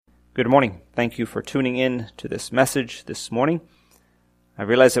Good morning. Thank you for tuning in to this message this morning. I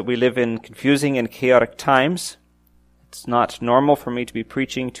realize that we live in confusing and chaotic times. It's not normal for me to be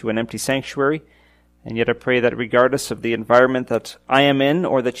preaching to an empty sanctuary, and yet I pray that regardless of the environment that I am in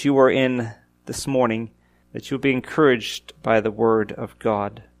or that you are in this morning, that you'll be encouraged by the Word of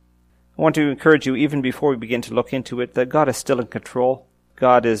God. I want to encourage you, even before we begin to look into it, that God is still in control.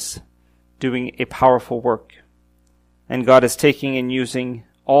 God is doing a powerful work, and God is taking and using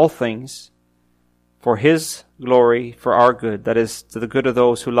all things for His glory, for our good, that is, to the good of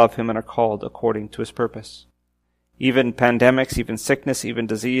those who love Him and are called according to His purpose. Even pandemics, even sickness, even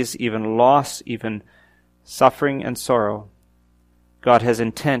disease, even loss, even suffering and sorrow, God has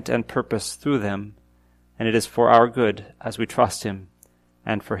intent and purpose through them, and it is for our good as we trust Him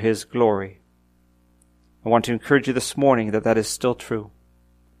and for His glory. I want to encourage you this morning that that is still true.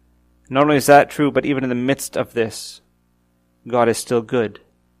 Not only is that true, but even in the midst of this, God is still good.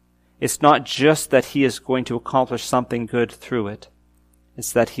 It's not just that He is going to accomplish something good through it.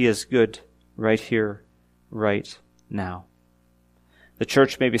 It's that He is good right here, right now. The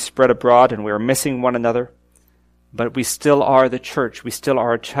church may be spread abroad and we are missing one another, but we still are the church. We still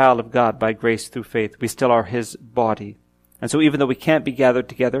are a child of God by grace through faith. We still are His body. And so even though we can't be gathered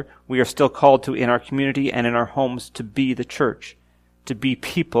together, we are still called to, in our community and in our homes, to be the church, to be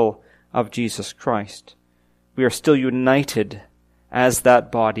people of Jesus Christ. We are still united as that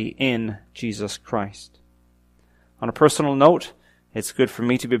body in Jesus Christ. On a personal note, it's good for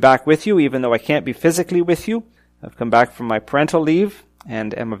me to be back with you, even though I can't be physically with you. I've come back from my parental leave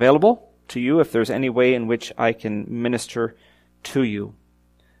and am available to you if there's any way in which I can minister to you.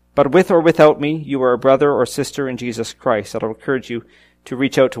 But with or without me, you are a brother or sister in Jesus Christ. I'll encourage you to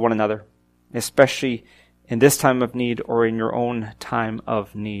reach out to one another, especially in this time of need or in your own time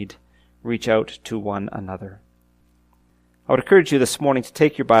of need. Reach out to one another. I would encourage you this morning to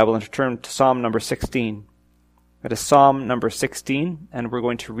take your Bible and to turn to Psalm number 16. That is Psalm number 16, and we're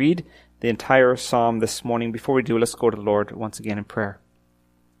going to read the entire Psalm this morning. Before we do, let's go to the Lord once again in prayer.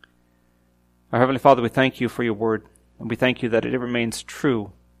 Our Heavenly Father, we thank You for Your word, and we thank You that it remains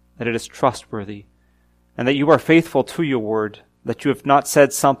true, that it is trustworthy, and that You are faithful to Your word, that You have not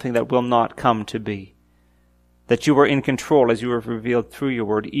said something that will not come to be, that You are in control as You have revealed through Your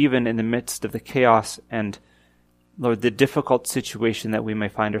word, even in the midst of the chaos and, Lord, the difficult situation that we may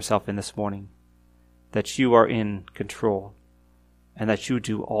find ourselves in this morning, that You are in control and that You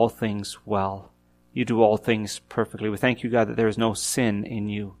do all things well. You do all things perfectly. We thank You, God, that there is no sin in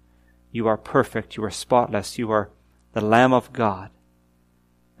You. You are perfect. You are spotless. You are the Lamb of God.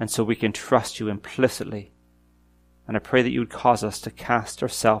 And so we can trust You implicitly. And I pray that You would cause us to cast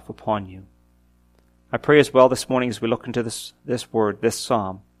ourselves upon You. I pray as well this morning as we look into this word, this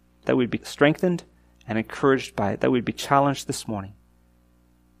psalm, that we'd be strengthened and encouraged by it, that we'd be challenged this morning,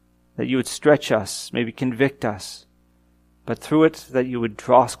 that You would stretch us, maybe convict us, but through it that You would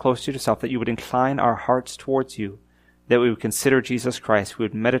draw us closer to Yourself, that You would incline our hearts towards You, that we would consider Jesus Christ, we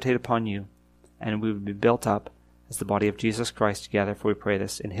would meditate upon You, and we would be built up as the body of Jesus Christ together, for we pray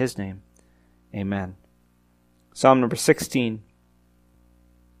this in His name. Amen. Psalm number 16.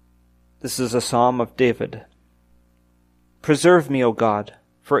 This is a psalm of David. Preserve me, O God,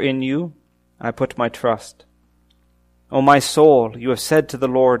 for in You I put my trust. O my soul, You have said to the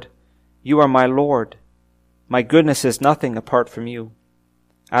Lord, You are my Lord. My goodness is nothing apart from You.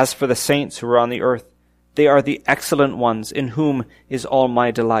 As for the saints who are on the earth, they are the excellent ones, in whom is all my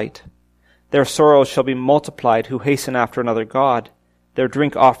delight. Their sorrows shall be multiplied who hasten after another God. Their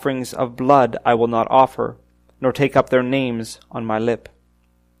drink offerings of blood I will not offer, nor take up their names on my lip.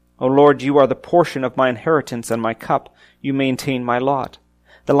 O Lord, You are the portion of my inheritance and my cup. You maintain my lot.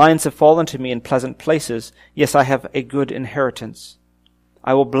 The lines have fallen to me in pleasant places. Yes, I have a good inheritance.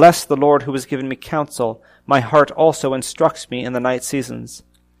 I will bless the Lord who has given me counsel. My heart also instructs me in the night seasons.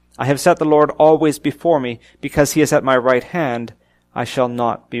 I have set the Lord always before me. Because He is at my right hand, I shall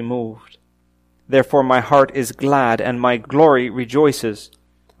not be moved. Therefore my heart is glad, and my glory rejoices.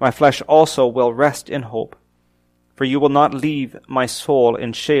 My flesh also will rest in hope. For You will not leave my soul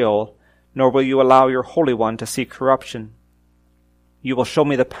in Sheol, nor will You allow Your Holy One to see corruption. You will show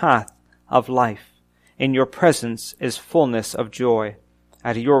me the path of life. In Your presence is fullness of joy.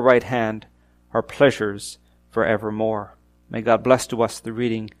 At Your right hand are pleasures forevermore. May God bless to us the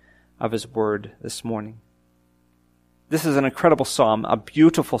reading of His word this morning. This is an incredible psalm, a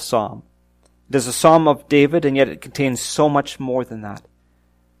beautiful psalm. It is a psalm of David, and yet it contains so much more than that.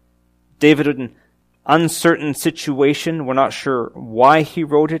 David, in uncertain situation, we're not sure why he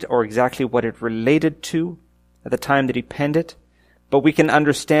wrote it or exactly what it related to at the time that he penned it, but we can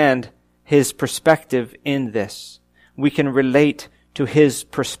understand his perspective in this. We can relate to his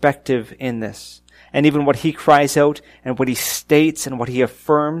perspective in this. And even what he cries out and what he states and what he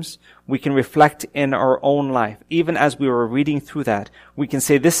affirms, we can reflect in our own life. Even as we were reading through that, we can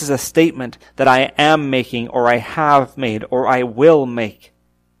say, this is a statement that I am making, or I have made, or I will make.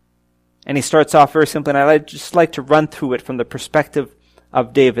 And he starts off very simply, and I'd just like to run through it from the perspective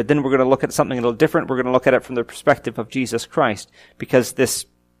of David. Then we're going to look at something a little different. We're going to look at it from the perspective of Jesus Christ, because this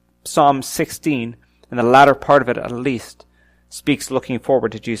Psalm 16, and the latter part of it at least, speaks looking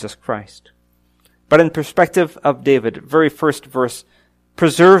forward to Jesus Christ. But in perspective of David, very first verse,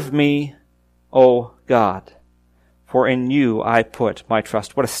 preserve me, O God, for in you I put my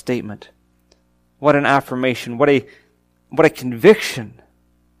trust. What a statement. What an affirmation. What a conviction.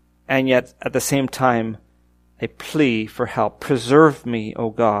 And yet, at the same time, a plea for help. Preserve me,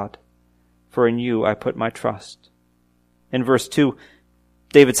 O God, for in you I put my trust. In verse 2,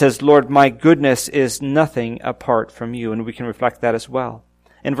 David says, Lord, my goodness is nothing apart from you. And we can reflect that as well.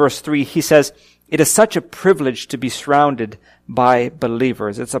 In verse 3, he says, it is such a privilege to be surrounded by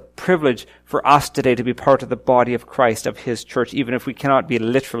believers. It's a privilege for us today to be part of the body of Christ, of his church, even if we cannot be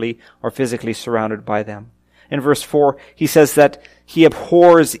literally or physically surrounded by them. In verse 4, he says that he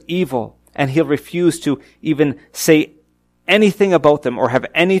abhors evil, and he'll refuse to even say anything about them or have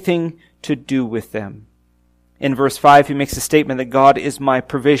anything to do with them. In verse 5, he makes a statement that God is my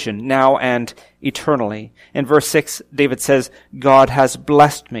provision, now and eternally. In verse 6, David says, God has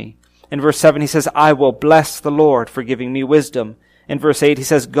blessed me. In verse 7, he says, I will bless the Lord for giving me wisdom. In verse 8, he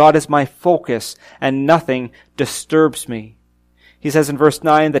says, God is my focus, and nothing disturbs me. He says in verse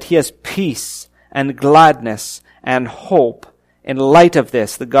 9 that he has peace and gladness and hope in light of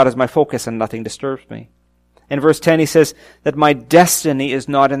this, that God is my focus and nothing disturbs me. In verse 10, he says that my destiny is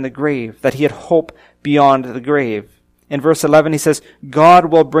not in the grave, that he had hope beyond the grave. In verse 11, he says, God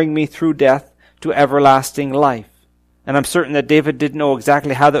will bring me through death to everlasting life. And I'm certain that David didn't know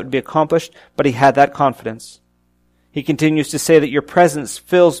exactly how that would be accomplished, but he had that confidence. He continues to say that your presence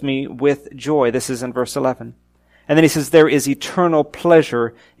fills me with joy. This is in verse 11. And then he says, there is eternal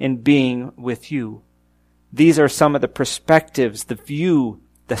pleasure in being with you. These are some of the perspectives, the view,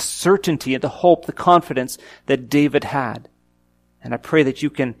 the certainty, and the hope, the confidence that David had. And I pray that you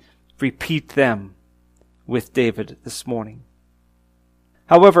can repeat them with David this morning.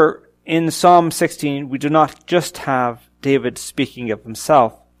 However, in Psalm 16, we do not just have David speaking of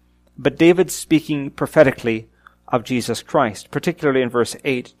himself, but David speaking prophetically of Jesus Christ, particularly in verse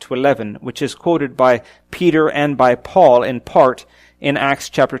 8 to 11, which is quoted by Peter and by Paul in part in Acts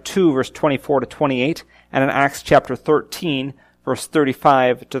chapter 2, verse 24 to 28, and in Acts chapter 13, verse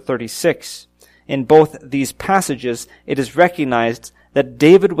 35 to 36. In both these passages, it is recognized that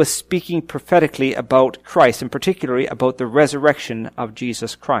David was speaking prophetically about Christ, and particularly about the resurrection of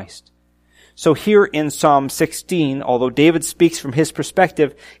Jesus Christ. So here in Psalm 16, although David speaks from his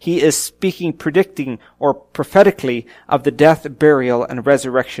perspective, he is speaking, predicting, or prophetically of the death, burial, and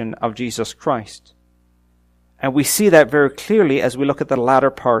resurrection of Jesus Christ. And we see that very clearly as we look at the latter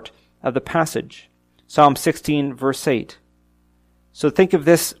part of the passage. Psalm 16, verse 8. So think of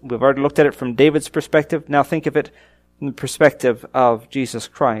this, we've already looked at it from David's perspective, now think of it from the perspective of Jesus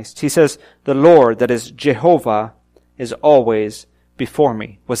Christ. He says, the Lord, that is Jehovah, is always before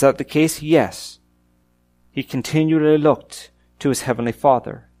me. Was that the case? Yes. He continually looked to his heavenly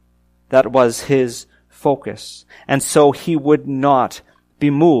Father. That was his focus. And so he would not be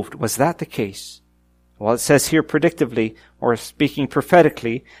moved. Was that the case? Well, it says here predictively, or speaking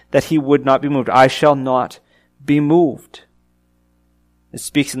prophetically, that he would not be moved. I shall not be moved. It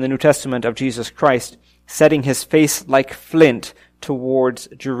speaks in the New Testament of Jesus Christ setting his face like flint towards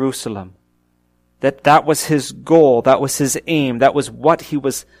Jerusalem. That was his goal, that was his aim, that is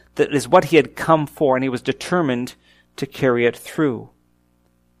what he had come for, and he was determined to carry it through.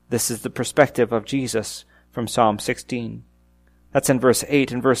 This is the perspective of Jesus from Psalm 16. That's in verse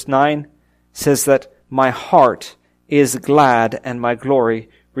 8. In verse 9 says that my heart is glad and my glory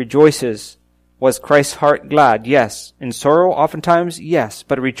rejoices. Was Christ's heart glad? Yes. In sorrow, oftentimes? Yes.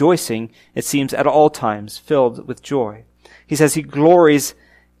 But rejoicing, it seems, at all times, filled with joy. He says he glories,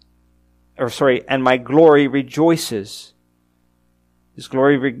 and my glory rejoices. His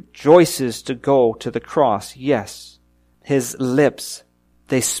glory rejoices to go to the cross. Yes. His lips,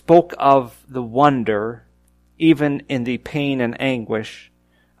 they spoke of the wonder, even in the pain and anguish,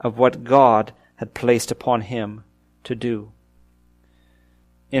 of what God had placed upon him to do.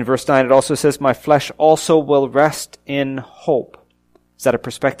 In verse 9 it also says, my flesh also will rest in hope. Is that a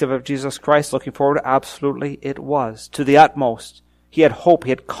perspective of Jesus Christ looking forward? Absolutely it was. To the utmost. He had hope,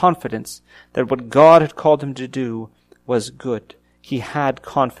 he had confidence that what God had called him to do was good. He had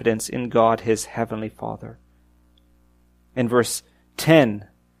confidence in God, his heavenly Father. In verse 10,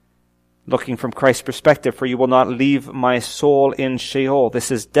 looking from Christ's perspective, for you will not leave my soul in Sheol.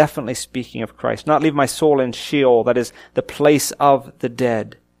 This is definitely speaking of Christ. Not leave my soul in Sheol, that is the place of the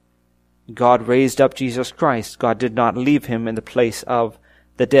dead. God raised up Jesus Christ. God did not leave him in the place of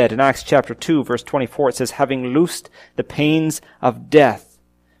the dead. In Acts chapter 2, verse 24, it says, having loosed the pains of death,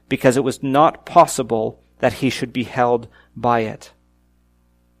 because it was not possible that he should be held by it.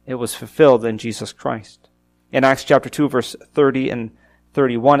 It was fulfilled in Jesus Christ. In Acts chapter 2, verse 30 and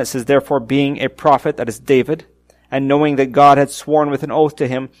 31, it says, therefore, being a prophet, that is David, and knowing that God had sworn with an oath to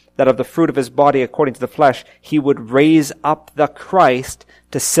him that of the fruit of his body according to the flesh, he would raise up the Christ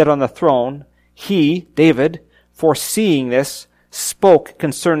to sit on the throne, he, David, foreseeing this, spoke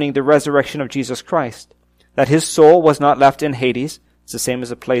concerning the resurrection of Jesus Christ, that his soul was not left in Hades, it's the same as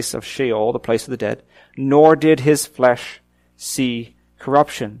the place of Sheol, the place of the dead, nor did his flesh see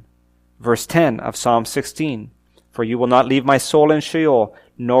corruption. Verse 10 of Psalm 16, for you will not leave my soul in Sheol,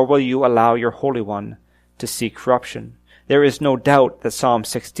 nor will you allow your Holy One to see corruption. There is no doubt that Psalm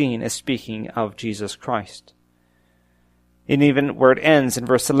 16 is speaking of Jesus Christ. And even where it ends in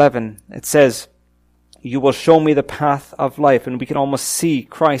verse 11, it says, you will show me the path of life. And we can almost see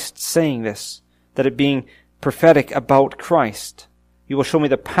Christ saying this, that it being prophetic about Christ. You will show me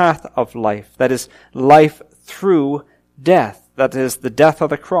the path of life, that is life through death, that is the death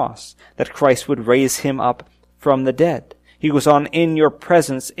of the cross, that Christ would raise him up from the dead. He goes on, in your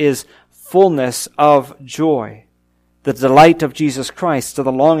presence is fullness of joy. The delight of Jesus Christ,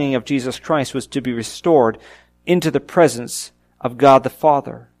 the longing of Jesus Christ was to be restored into the presence of God the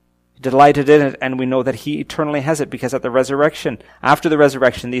Father. He delighted in it, and we know that he eternally has it, because at the resurrection, after the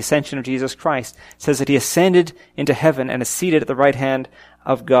resurrection, the ascension of Jesus Christ, says that he ascended into heaven and is seated at the right hand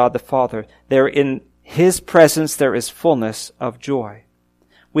of God the Father. There in his presence there is fullness of joy.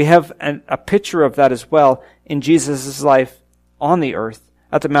 We have a picture of that as well in Jesus' life on the earth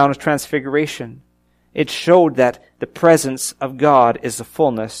at the Mount of Transfiguration. It showed that the presence of God is the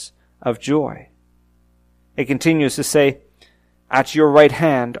fullness of joy. It continues to say, at your right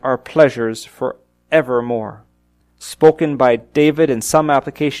hand are pleasures forevermore. Spoken by David in some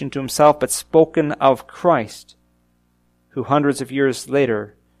application to himself, but spoken of Christ, who hundreds of years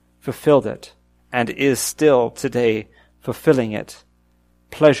later fulfilled it and is still today fulfilling it.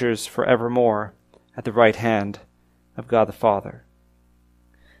 Pleasures forevermore at the right hand of God the Father.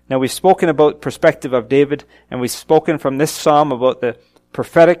 Now we've spoken about perspective of David, and we've spoken from this psalm about the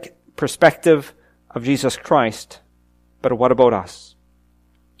prophetic perspective of Jesus Christ. But what about us?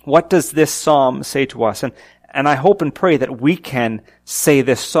 What does this psalm say to us? And I hope and pray that we can say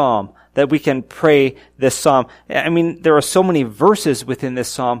this psalm, that we can pray this psalm. I mean, there are so many verses within this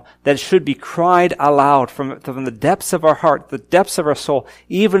psalm that should be cried aloud from the depths of our heart, the depths of our soul,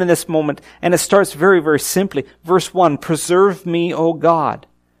 even in this moment. And it starts very, very simply. Verse 1, preserve me, O God,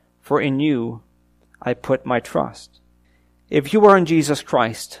 for in you I put my trust. If you are in Jesus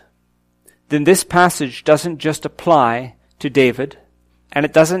Christ, then this passage doesn't just apply to David, and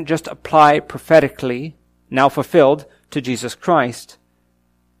it doesn't just apply prophetically, now fulfilled, to Jesus Christ.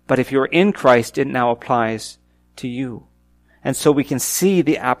 But if you're in Christ, it now applies to you. And so we can see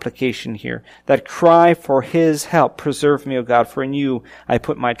the application here. That cry for his help, preserve me, O God, for in you I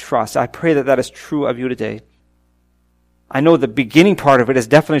put my trust. I pray that that is true of you today. I know the beginning part of it is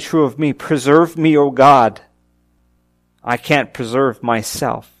definitely true of me. Preserve me, O God. I can't preserve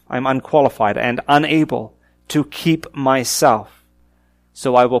myself. I'm unqualified and unable to keep myself.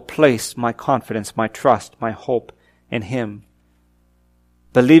 So I will place my confidence, my trust, my hope in him,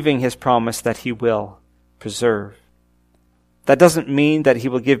 believing his promise that he will preserve. That doesn't mean that he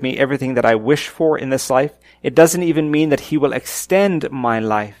will give me everything that I wish for in this life. It doesn't even mean that he will extend my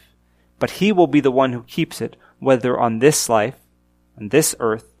life, but he will be the one who keeps it, whether on this life, on this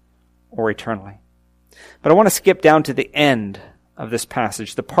earth, or eternally. But I want to skip down to the end of this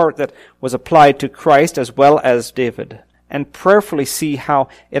passage, the part that was applied to Christ as well as David, and prayerfully see how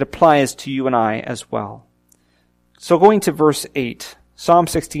it applies to you and I as well. So going to verse 8, Psalm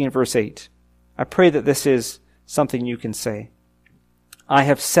 16, verse 8, I pray that this is something you can say. I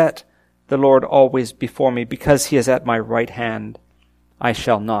have set the Lord always before me, because he is at my right hand. I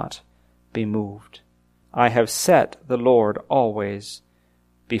shall not be moved. I have set the Lord always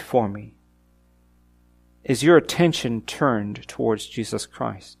before me. Is your attention turned towards Jesus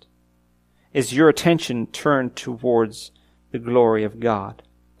Christ? Is your attention turned towards the glory of God?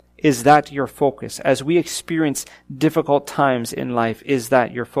 Is that your focus? As we experience difficult times in life, is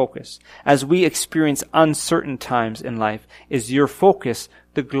that your focus? As we experience uncertain times in life, is your focus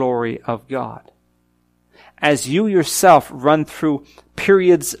the glory of God? As you yourself run through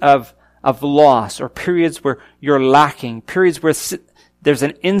periods of of loss, or periods where you're lacking, periods where there's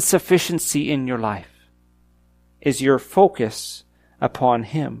an insufficiency in your life? Is your focus upon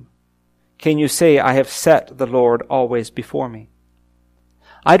Him? Can you say, I have set the Lord always before me?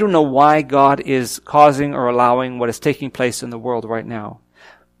 I don't know why God is causing or allowing what is taking place in the world right now,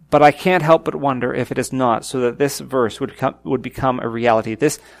 but I can't help but wonder if it is not so that this verse would become a reality.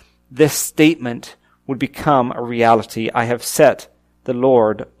 This statement would become a reality. I have set the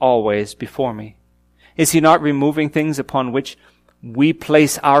Lord always before me. Is He not removing things upon which we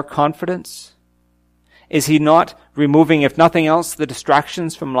place our confidence? Is He not removing, if nothing else, the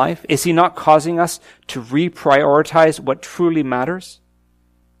distractions from life? Is He not causing us to reprioritize what truly matters?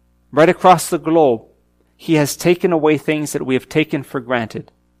 Right across the globe, He has taken away things that we have taken for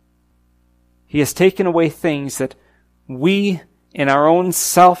granted. He has taken away things that we, in our own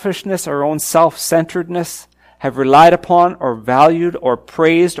selfishness, our own self-centeredness, have relied upon or valued or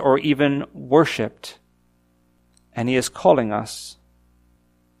praised or even worshipped. And He is calling us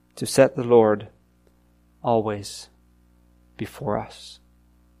to set the Lord always before us.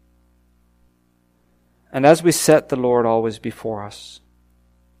 And as we set the Lord always before us,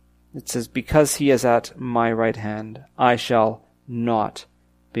 it says, because He is at my right hand, I shall not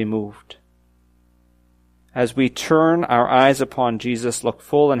be moved. As we turn our eyes upon Jesus, look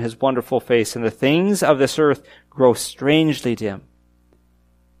full in His wonderful face, and the things of this earth grow strangely dim,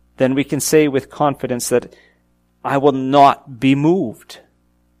 then we can say with confidence that I will not be moved.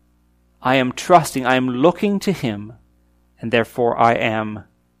 I am trusting, I am looking to Him, and therefore I am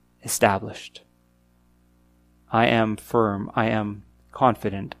established. I am firm, I am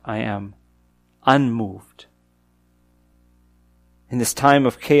confident, I am unmoved. In this time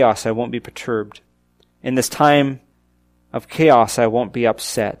of chaos, I won't be perturbed. In this time of chaos, I won't be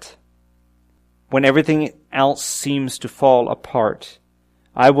upset. When everything else seems to fall apart,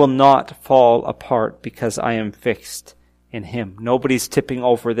 I will not fall apart because I am fixed in Him. Nobody's tipping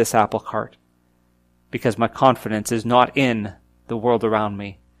over this apple cart because my confidence is not in the world around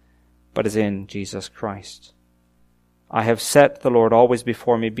me, but is in Jesus Christ. I have set the Lord always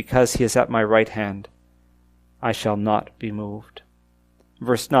before me because He is at my right hand. I shall not be moved.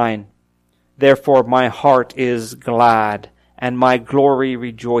 Verse 9, therefore my heart is glad, and my glory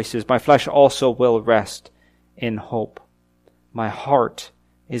rejoices. My flesh also will rest in hope. My heart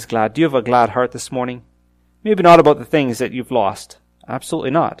is glad. Do you have a glad heart this morning? Maybe not about the things that you've lost.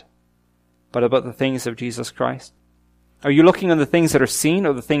 Absolutely not. But about the things of Jesus Christ. Are you looking on the things that are seen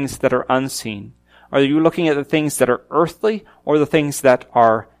or the things that are unseen? Are you looking at the things that are earthly or the things that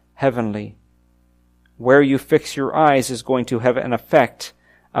are heavenly? Where you fix your eyes is going to have an effect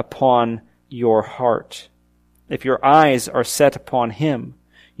upon your heart. If your eyes are set upon Him,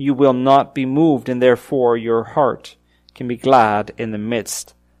 you will not be moved, and therefore your heart can be glad in the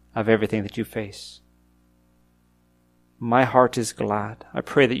midst of everything that you face. My heart is glad. I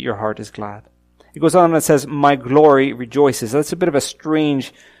pray that your heart is glad. It goes on and it says, my glory rejoices. That's a bit of a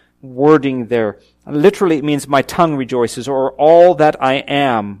strange wording there. Literally it means my tongue rejoices, or all that I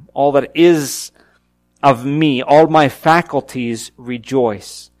am, all that is of me, all my faculties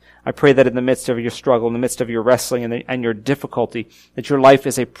rejoice. I pray that in the midst of your struggle, in the midst of your wrestling and your difficulty, that your life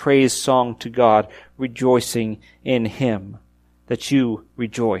is a praise song to God, rejoicing in Him, that you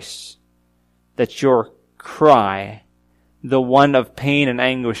rejoice, that your cry, the one of pain and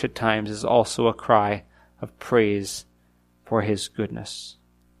anguish at times, is also a cry of praise for His goodness.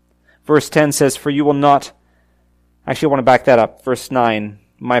 Verse 10 says, for you will not... Actually, I want to back that up. Verse 9,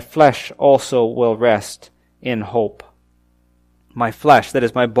 my flesh also will rest in hope. My flesh, that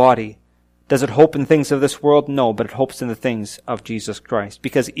is my body, does it hope in things of this world? No, but it hopes in the things of Jesus Christ.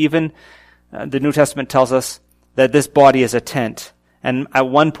 Because even the New Testament tells us that this body is a tent. And at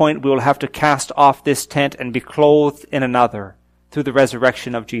one point we will have to cast off this tent and be clothed in another through the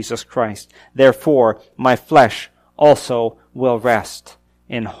resurrection of Jesus Christ. Therefore, my flesh also will rest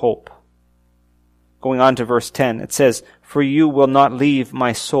in hope. Going on to verse 10, it says, for you will not leave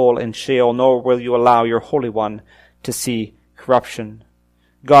my soul in Sheol, nor will you allow your Holy One to see corruption.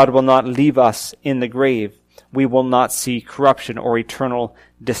 God will not leave us in the grave. We will not see corruption or eternal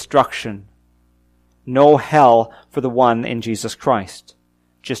destruction. No hell for the one in Jesus Christ.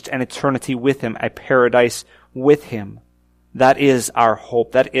 Just an eternity with Him, a paradise with Him. That is our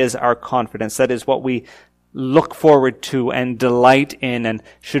hope. That is our confidence. That is what we look forward to and delight in and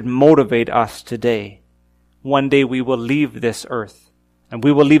should motivate us today. One day we will leave this earth and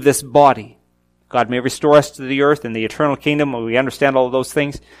we will leave this body. God may restore us to the earth and the eternal kingdom, and we understand all of those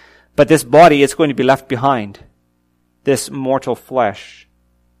things. But this body is going to be left behind, this mortal flesh.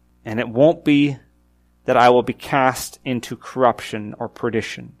 And it won't be that I will be cast into corruption or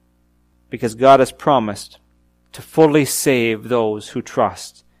perdition. because God has promised to fully save those who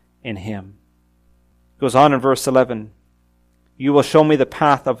trust in him. It goes on in verse 11. You will show me the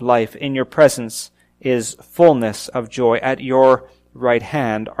path of life. In your presence is fullness of joy. At your right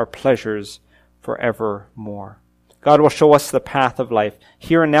hand are pleasures forevermore. God will show us the path of life.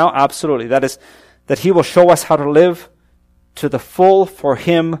 Here and now, absolutely. That is, that he will show us how to live to the full for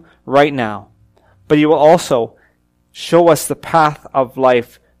him right now. But he will also show us the path of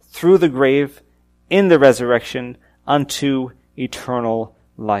life through the grave, in the resurrection, unto eternal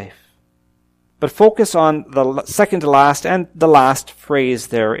life. But focus on the second to last and the last phrase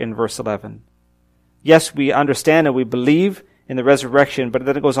there in verse 11. Yes, we understand and we believe in the resurrection, but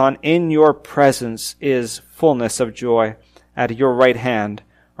then it goes on, in your presence is fullness of joy. At your right hand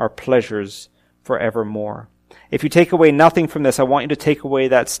are pleasures forevermore. If you take away nothing from this, I want you to take away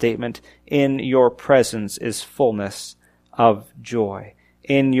that statement, in your presence is fullness of joy.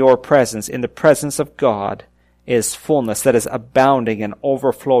 In your presence, in the presence of God, is fullness that is abounding and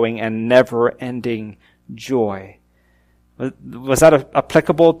overflowing and never-ending joy. Was that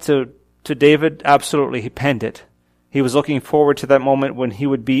applicable to David? Absolutely. He penned it. He was looking forward to that moment when he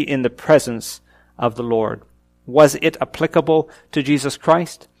would be in the presence of the Lord. Was it applicable to Jesus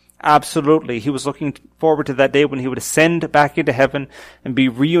Christ? Absolutely. He was looking forward to that day when he would ascend back into heaven and be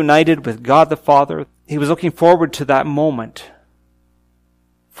reunited with God the Father. He was looking forward to that moment.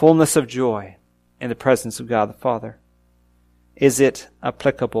 Fullness of joy in the presence of God the Father. Is it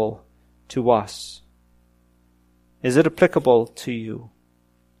applicable to us? Is it applicable to you?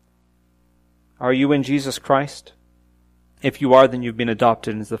 Are you in Jesus Christ? If you are, then you've been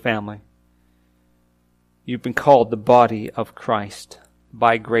adopted into the family. You've been called the body of Christ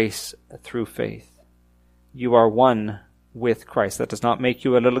by grace through faith. You are one with Christ. That does not make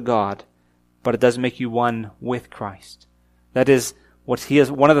you a little God, but it does make you one with Christ. That is what he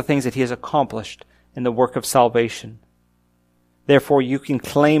has, one of the things that he has accomplished in the work of salvation. Therefore, you can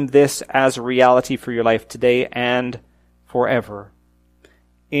claim this as a reality for your life today and forever.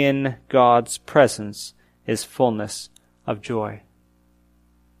 In God's presence is fullness of joy.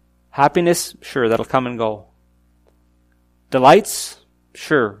 Happiness, sure, that'll come and go. Delights,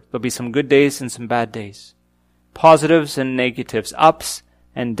 sure, there'll be some good days and some bad days. Positives and negatives, ups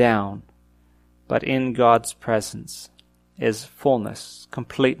and down. But in God's presence is fullness,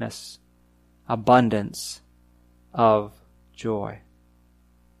 completeness, abundance of joy.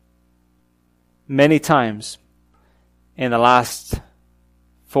 Many times in the last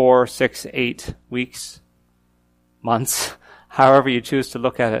 4, 6, 8 weeks, months, however you choose to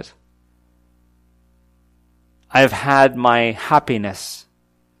look at it, I have had my happiness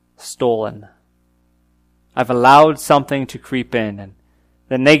stolen. I've allowed something to creep in, and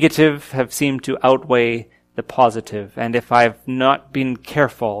the negative have seemed to outweigh the positive. And if I've not been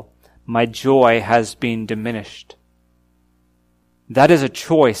careful, my joy has been diminished. That is a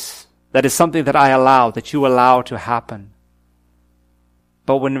choice. That is something that I allow, that you allow to happen.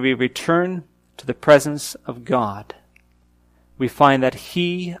 But when we return to the presence of God, we find that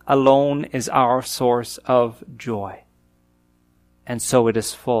He alone is our source of joy. And so it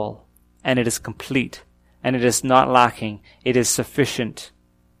is full, and it is complete, and it is not lacking. It is sufficient.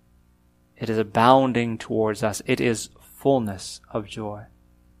 It is abounding towards us. It is fullness of joy.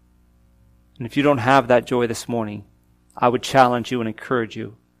 And if you don't have that joy this morning, I would challenge you and encourage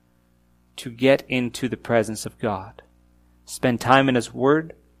you to get into the presence of God. Spend time in His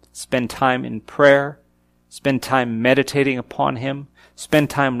Word. Spend time in prayer. Spend time meditating upon Him. Spend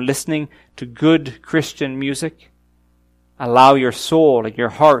time listening to good Christian music. Allow your soul and your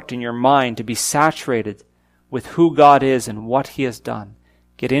heart and your mind to be saturated with who God is and what He has done.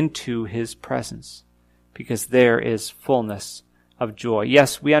 Get into His presence, because there is fullness of joy.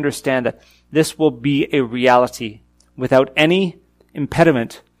 Yes, we understand that this will be a reality without any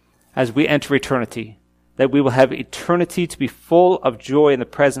impediment as we enter eternity, that we will have eternity to be full of joy in the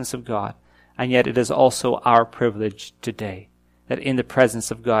presence of God. And yet it is also our privilege today that in the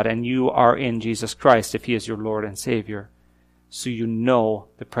presence of God, and you are in Jesus Christ if He is your Lord and Savior, so you know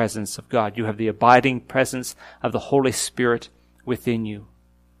the presence of God. You have the abiding presence of the Holy Spirit within you.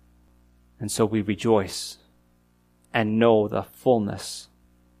 And so we rejoice and know the fullness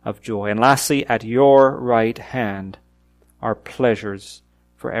of joy. And lastly, at your right hand are pleasures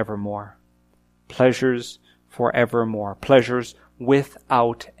forevermore. Pleasures forevermore. Pleasures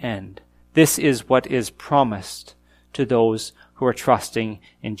without end. This is what is promised to those who are trusting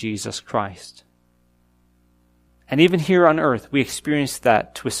in Jesus Christ. And even here on earth, we experience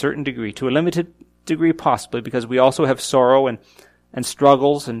that to a certain degree, to a limited degree possibly, because we also have sorrow and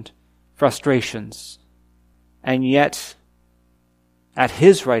struggles and frustrations. And yet, at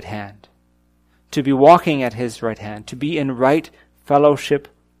His right hand to be walking at his right hand, to be in right fellowship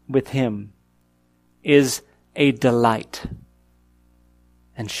with him, is a delight,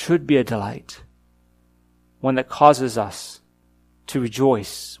 and should be a delight, one that causes us to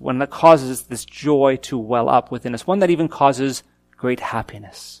rejoice, one that causes this joy to well up within us, one that even causes great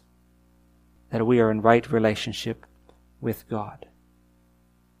happiness, that we are in right relationship with God.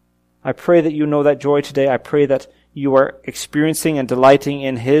 I pray that you know that joy today. I pray that you are experiencing and delighting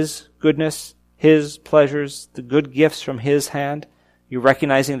in his goodness, his pleasures, the good gifts from his hand. You're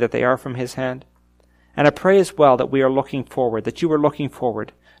recognizing that they are from his hand. And I pray as well that we are looking forward, that you are looking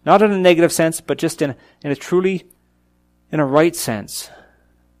forward, not in a negative sense, but just in a truly, in a right sense,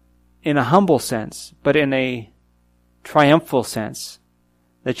 in a humble sense, but in a triumphal sense,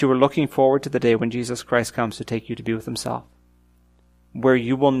 that you are looking forward to the day when Jesus Christ comes to take you to be with himself, where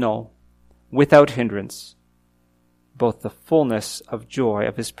you will know, without hindrance, both the fullness of joy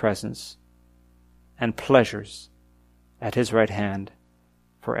of his presence and pleasures at his right hand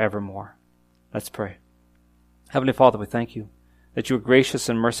forevermore. Let's pray. Heavenly Father, we thank you that you are gracious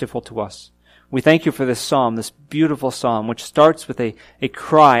and merciful to us. We thank you for this psalm, this beautiful psalm, which starts with a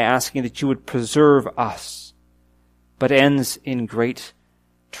cry asking that you would preserve us, but ends in great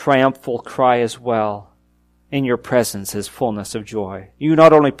triumphal cry as well. In your presence is fullness of joy. You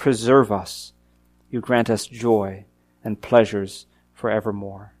not only preserve us, you grant us joy and pleasures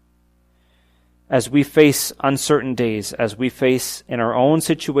forevermore. As we face uncertain days, as we face in our own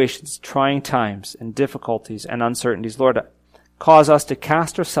situations trying times and difficulties and uncertainties, Lord, cause us to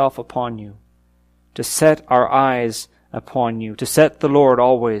cast ourselves upon you, to set our eyes upon you, to set the Lord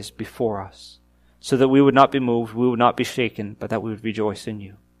always before us, so that we would not be moved, we would not be shaken, but that we would rejoice in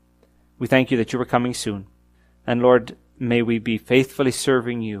you. We thank you that you are coming soon. And Lord, may we be faithfully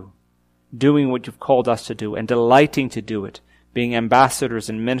serving you, doing what you've called us to do, and delighting to do it, being ambassadors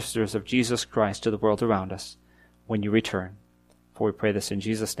and ministers of Jesus Christ to the world around us when you return. For we pray this in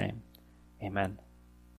Jesus' name. Amen.